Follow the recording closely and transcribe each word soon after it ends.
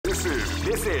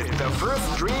This is the first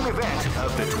dream event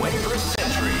of the 21st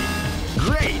century.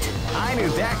 Great! I knew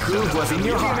that groove was in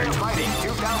your heart. Fighting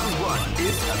 2001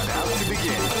 is about to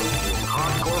begin.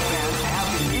 Hardcore fans have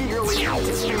been eagerly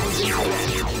anticipating this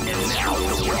event, and now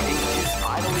the waiting is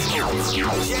finally over.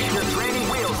 Check your training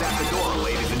wheels at the door,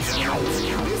 ladies and gentlemen.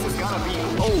 This is gonna be...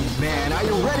 Oh man, are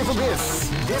you ready for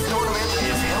this? This tournament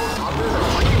is held under the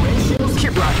free ratios.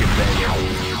 Keep rocking,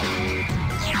 baby.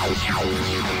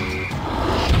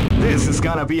 This is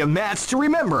gonna be a match to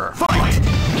remember. Fight!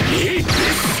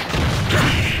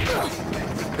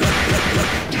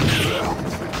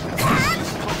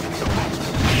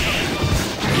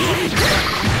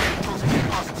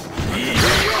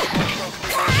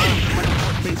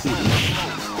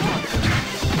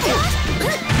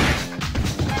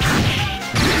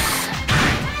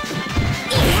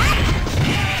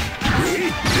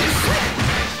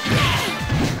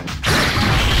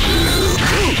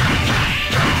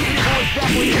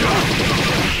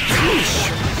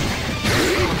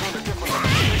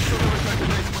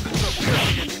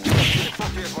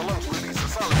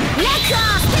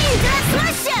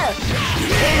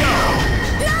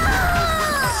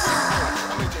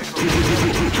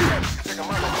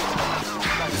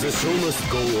 The show must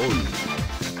go on.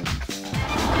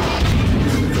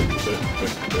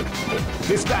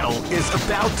 This battle is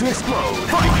about to explode.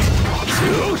 Fight!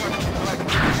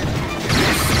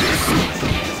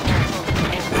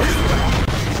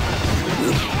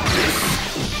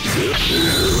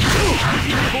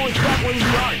 Boys back where you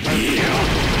are.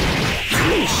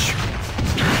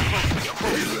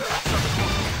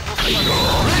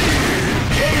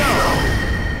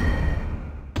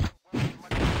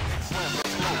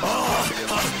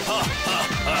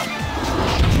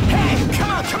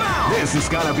 This is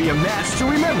gonna be a match to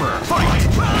remember. Fight!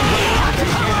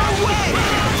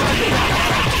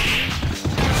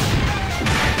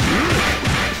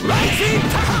 Rising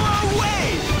power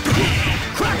wave!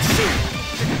 Crack shoot!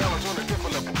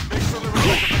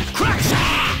 Crack shoot!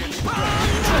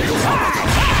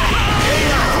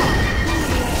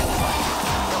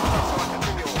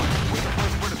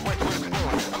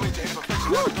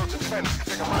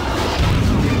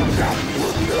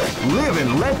 Live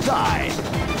and let die.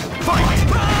 Fight!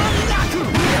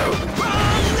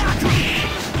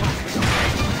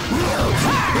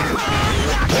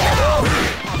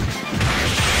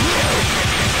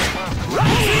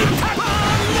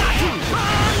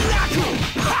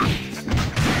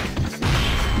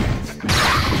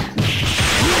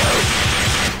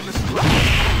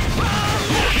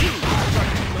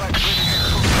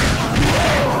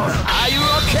 Are you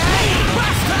okay?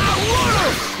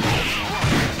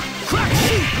 Crack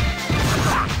shoot!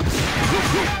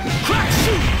 Crack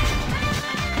shoot!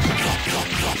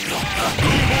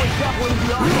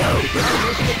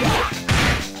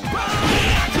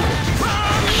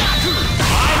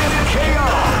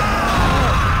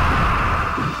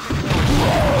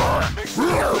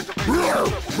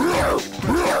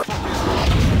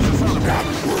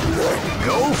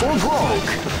 Go for broke!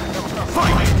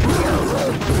 Fight!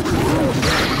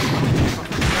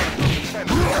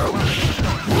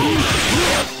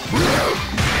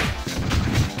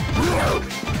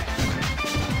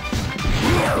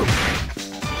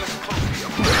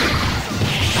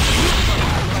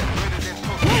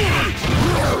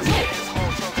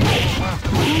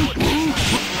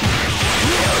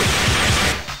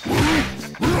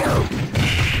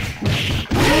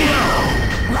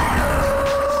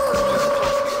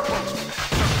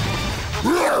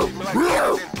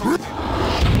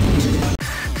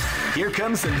 Here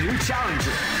comes a new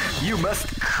challenger. You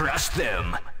must crush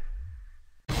them.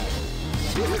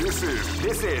 This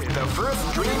is the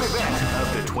first dream event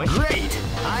of the 20. Great!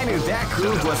 I knew that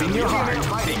groove was in your heart.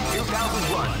 Fighting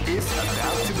 2001 is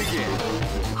about to begin.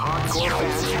 Hardcore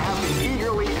fans have been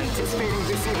eagerly anticipating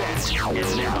this event,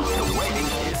 and now the waiting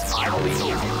is finally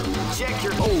over. Check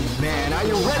your... Oh man, are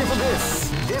you ready for this?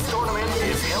 This tournament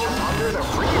is held under the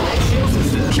free ratio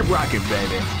system. Keep rocking,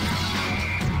 baby.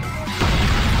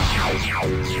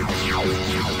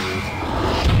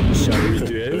 Shall we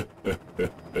do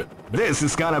it? This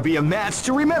is gonna be a match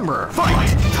to remember.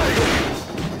 Fight!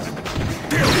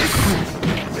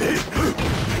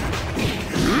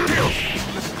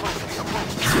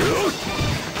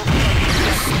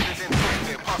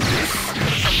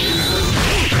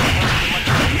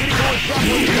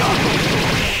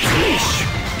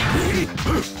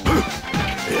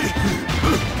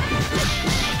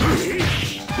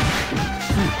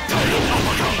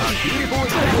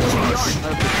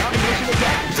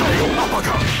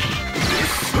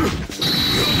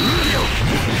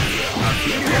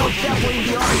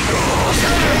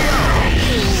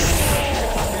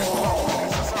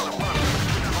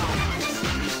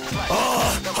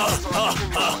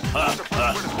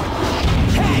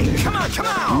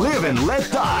 and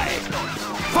let die.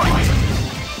 Fight!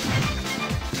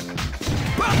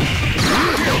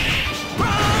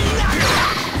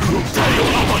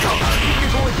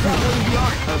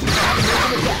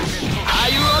 Are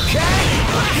you okay?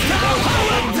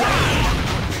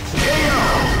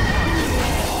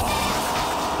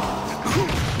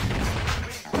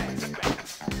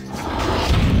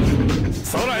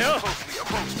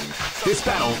 This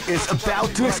battle is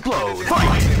about to explode.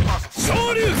 Fight!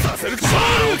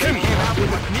 Shoryuken! Came out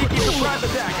with a sneaky surprise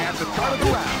attack at the start of the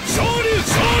round.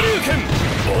 Shoryuken!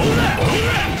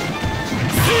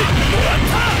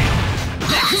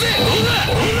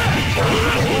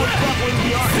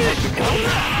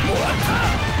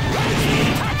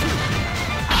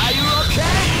 Are you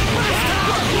okay?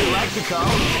 What we like to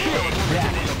call big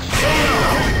damage.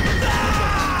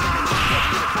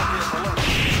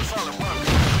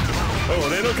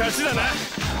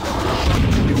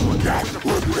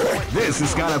 This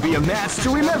is gonna be a match to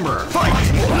remember. Fight!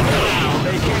 Wow,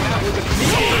 they came out with a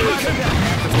sneaky attack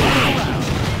at the start of the round.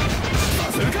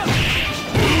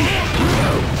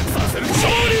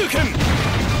 Shoryuken!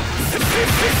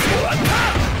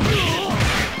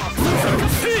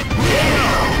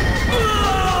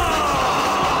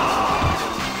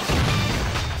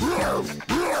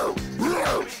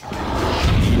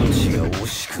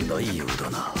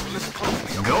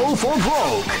 Go for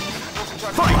broke!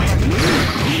 Fight!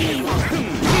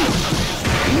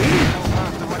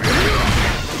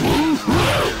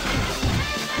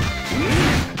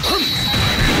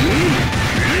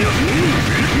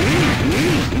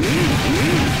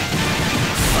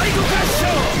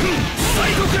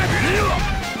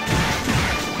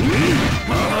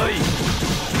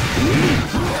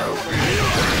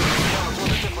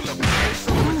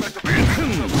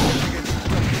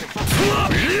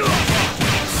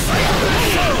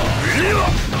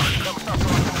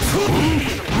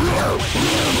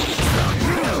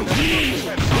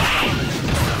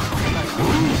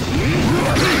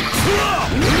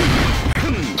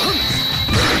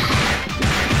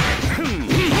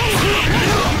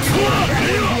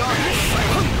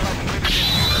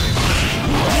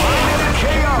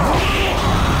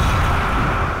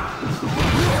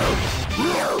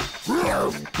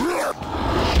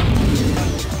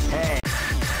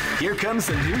 Here comes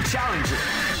a new challenger.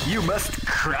 You must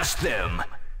crush them.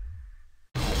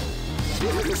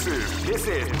 This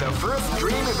is the first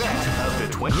dream event of the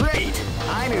 20. Great!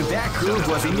 I knew that groove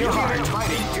was in your heart.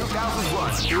 Fighting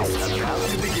 2001 is about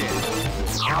to begin.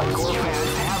 Hardcore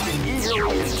fans have been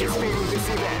eagerly anticipating this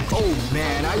event. Oh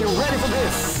man, are you ready for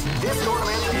this? This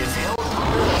tournament is held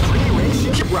under the free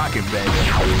ratio. Keep rocking, baby.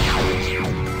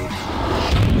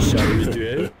 Shall we do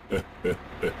it?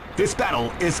 This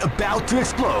battle is about to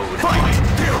explode. Fight!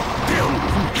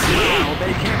 Wow,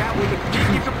 they came out with a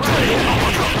sneaky surprise.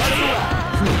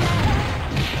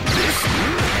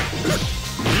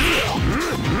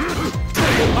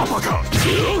 Uppercut!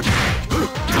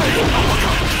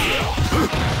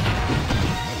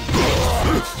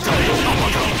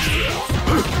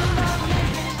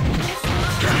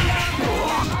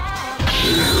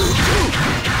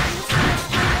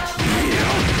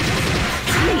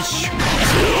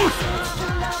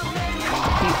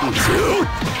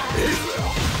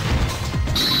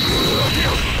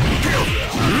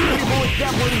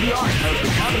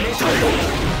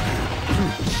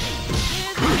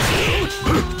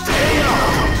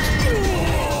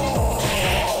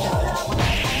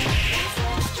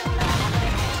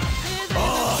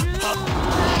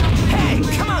 Hey,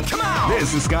 come on, come on!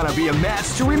 This is gonna be a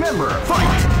match to remember.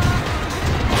 Fight!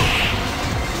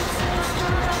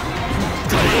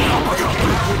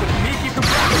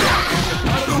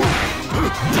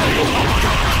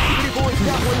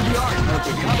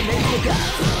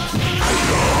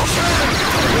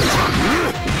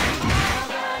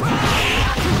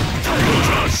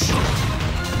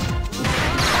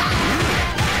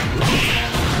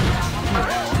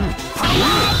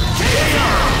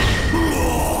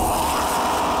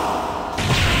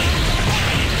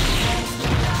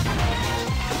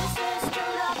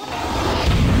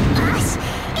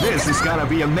 This is gonna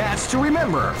be a match to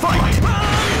remember. Fight!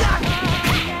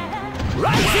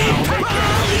 Rising!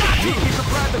 Sneaky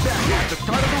surprise attack at the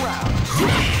start of the round.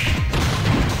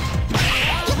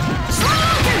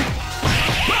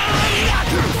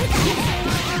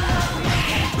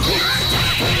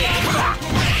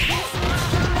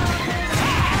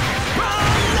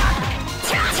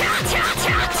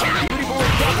 Beautiful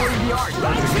double in the art.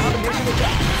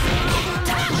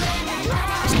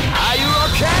 Are you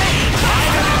okay?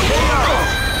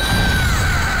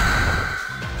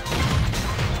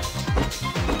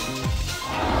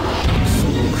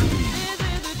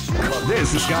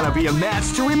 This is gonna be a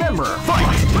match to remember. Fight!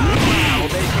 Wow,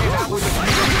 they came out with a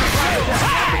at the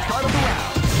start of the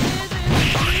round.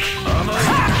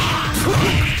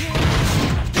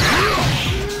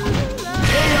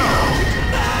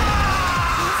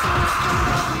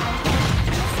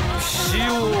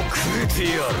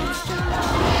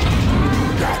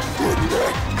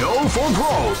 Go for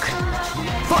broke.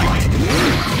 Fight!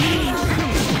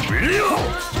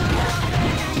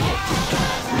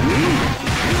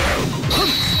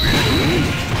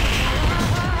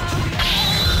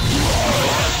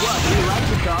 What we like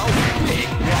to call big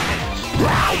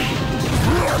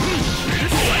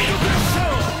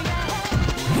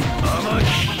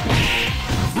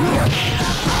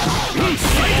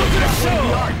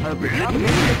of the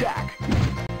combination attack.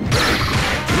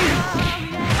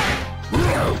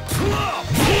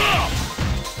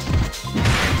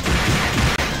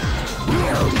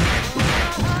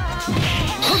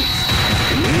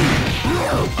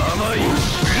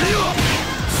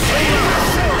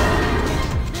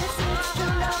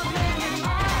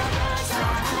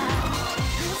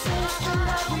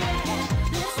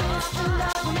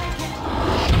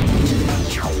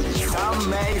 Some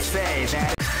may say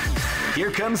that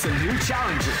here comes a new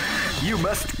challenger. You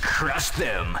must crush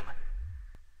them.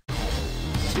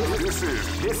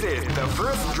 This is the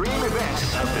first dream event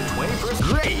of the 21st.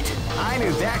 Great! I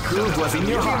knew that groove was in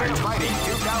your heart. Fighting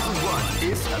 2001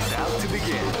 is about to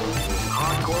begin.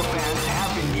 Hardcore fans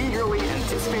have been eagerly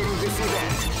anticipating this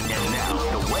event, and now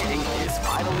the waiting is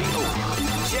finally over.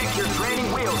 Check your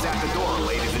training wheels at the door,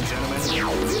 ladies and gentlemen.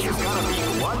 This is gonna be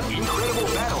one incredible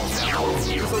battle that will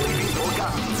usually be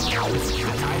forgotten. The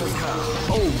time has come.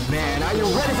 Oh man, are you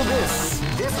ready for this?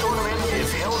 This tournament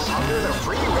is held under the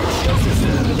free ratio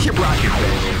system. Keep rocking,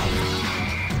 baby.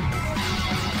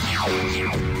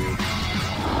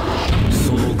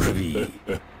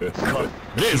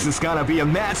 This is gonna be a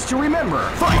match to remember.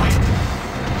 Fight!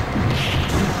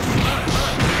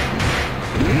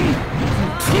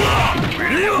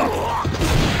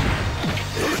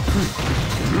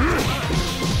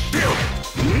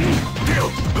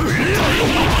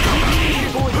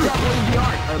 People exampling the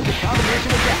art of the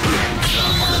combination attack.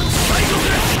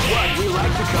 What we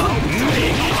like to call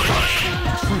big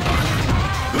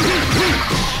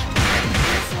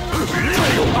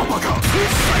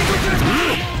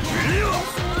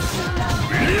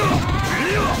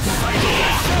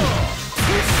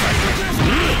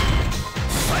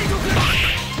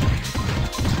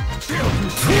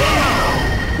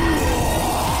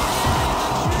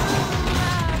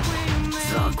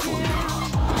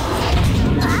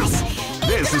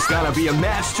This is gonna be a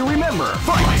match to remember.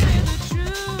 Fight!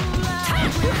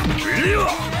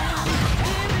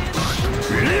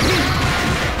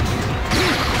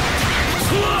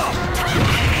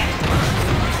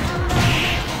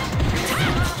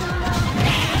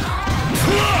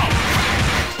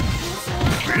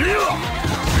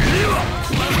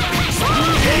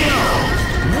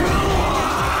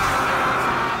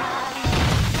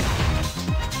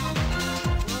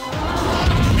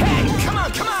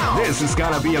 This is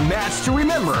gonna be a match to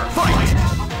remember. Fight!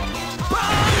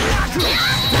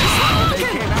 They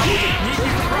came out with a sneaky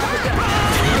surprise attack.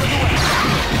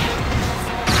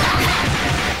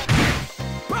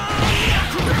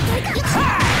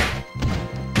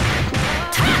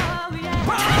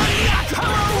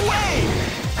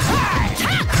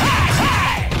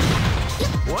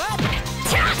 What?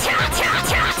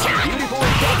 Beautiful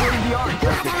incorporating the art of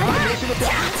the combination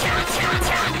attack.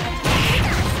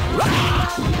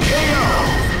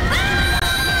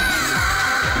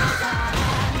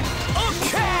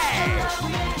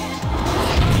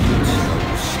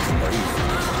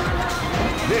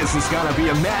 This is gonna be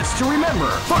a match to remember.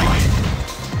 Fight!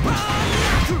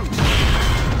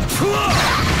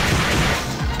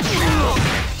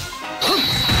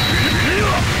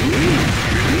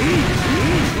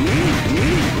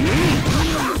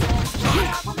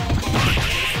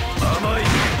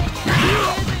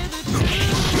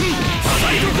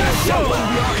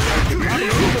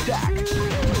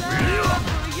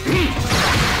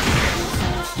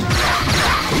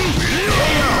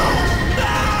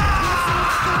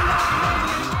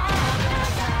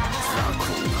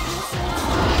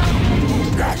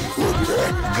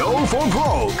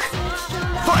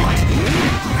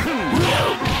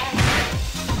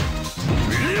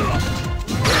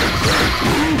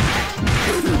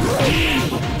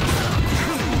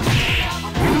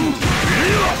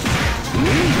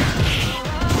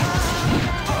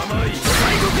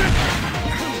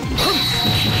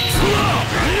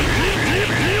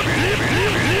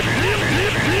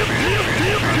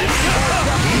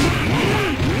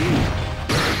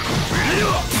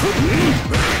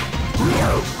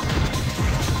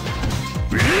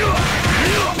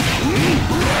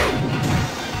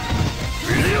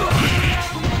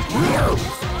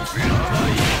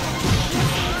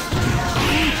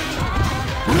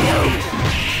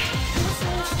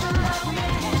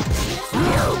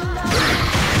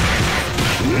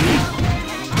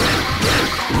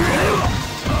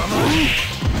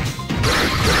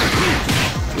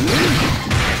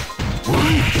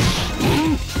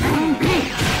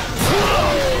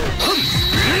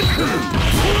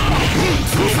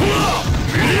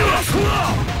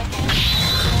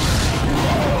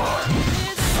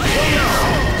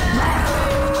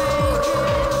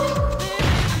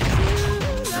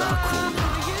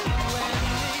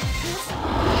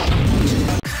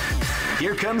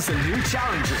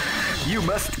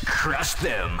 Crush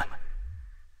them.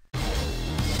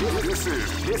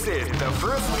 This is the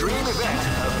first dream event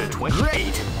of the 20.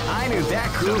 Great! I knew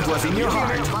that groove was in your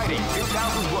heart. Fighting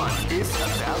 2001 is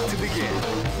about to begin.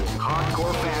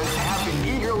 Hardcore fans have been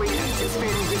eagerly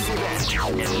anticipating this event,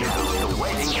 and now the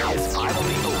waiting is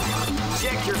finally over.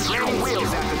 Check your training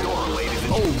wheels at the door, ladies and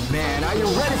gentlemen. Oh man, are you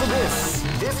ready for this?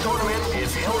 This tournament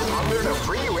is held under the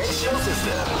free ratio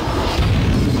system.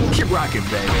 Keep rocking,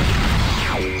 baby.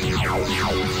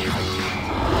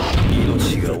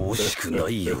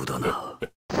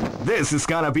 This is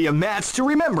gonna be a match to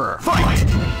remember. Fight!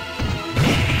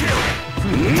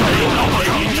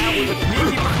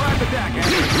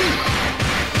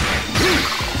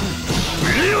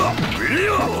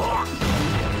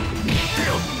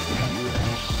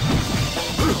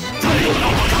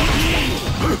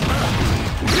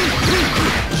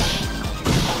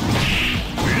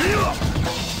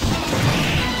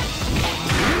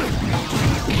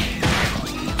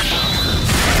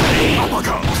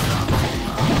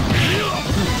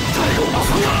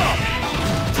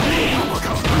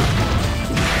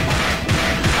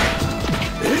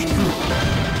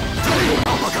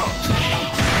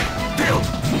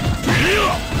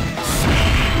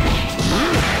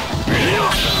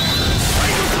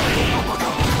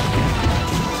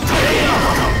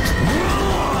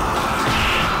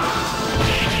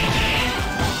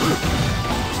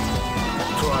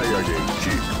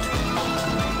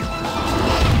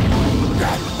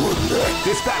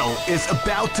 This battle is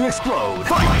about to explode.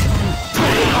 Fight!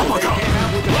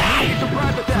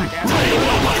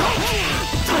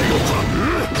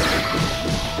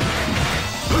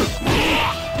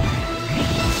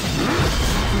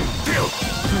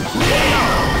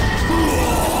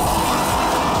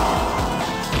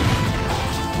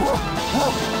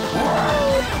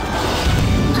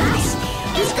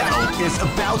 This battle is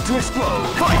about to explode.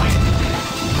 Fight!